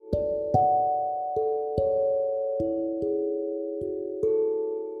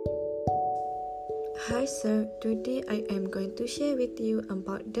Hi sir, today I am going to share with you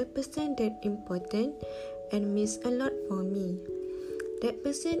about the person that important and means a lot for me. That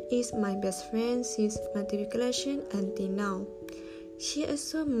person is my best friend since matriculation until now. She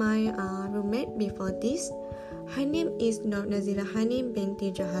also my roommate before this. Her name is Nur Nazira Hanim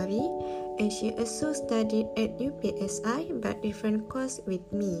binti Johari and she also studied at UPSI but different course with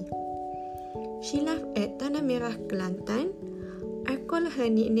me. She lives at Tanah Merah, Kelantan. I call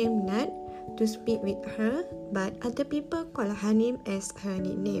her nickname Nat to speak with her, but other people call Hanim as her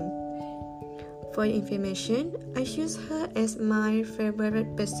nickname. For your information, I choose her as my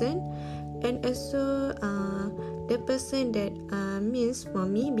favorite person and also the person that means for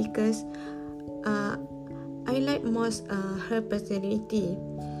me because I like most her personality.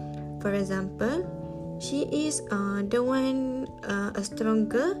 For example, she is the one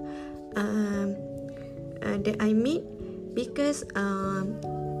stronger that I meet because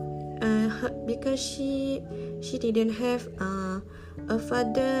she didn't have a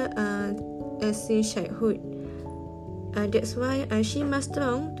father since childhood. That's why she must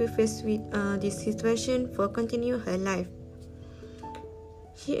strong to face with this situation for continue her life.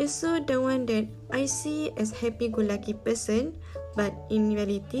 She is also the one that I see as happy-go-lucky person, but in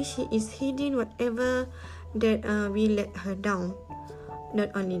reality she is hiding whatever that will let her down.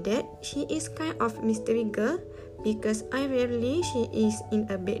 Not only that, she is kind of mystery girl because I rarely she is in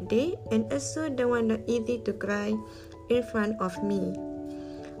a bad day and also the one not easy to cry in front of me.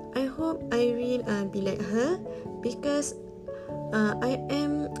 I hope I will be like her because I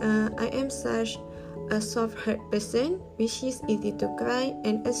am such a soft-hearted person which is easy to cry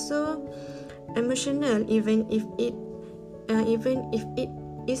and also emotional even if it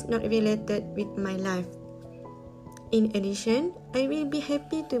is not related with my life. In addition, I will be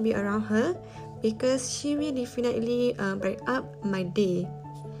happy to be around her because she will definitely bright up my day.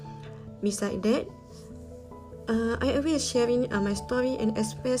 Besides that, I always sharing my story and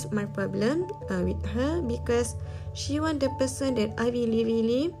express my problem with her because she want the person that I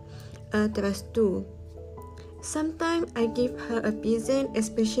really trust to. Sometimes I give her a present,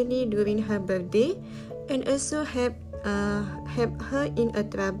 especially during her birthday, and also help her in a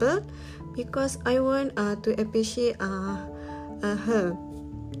trouble because I want to appreciate her.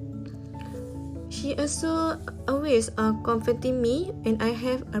 She also always comforting me when I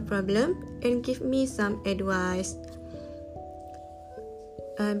have a problem and give me some advice.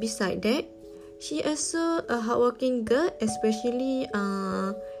 Besides that, she also a hardworking girl, especially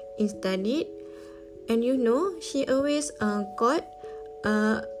in study. And you know, she always got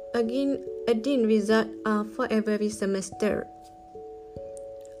again a D result for every semester.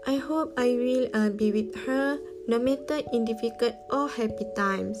 I hope I will be with her no matter in difficult or happy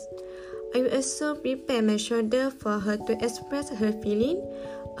times. I will also prepare my shoulder for her to express her feeling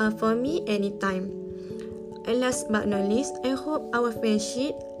for me anytime. And last but not least, I hope our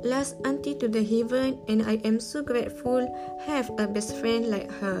friendship lasts until to the heaven and I am so grateful have a best friend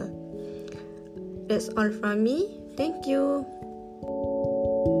like her. That's all from me. Thank you.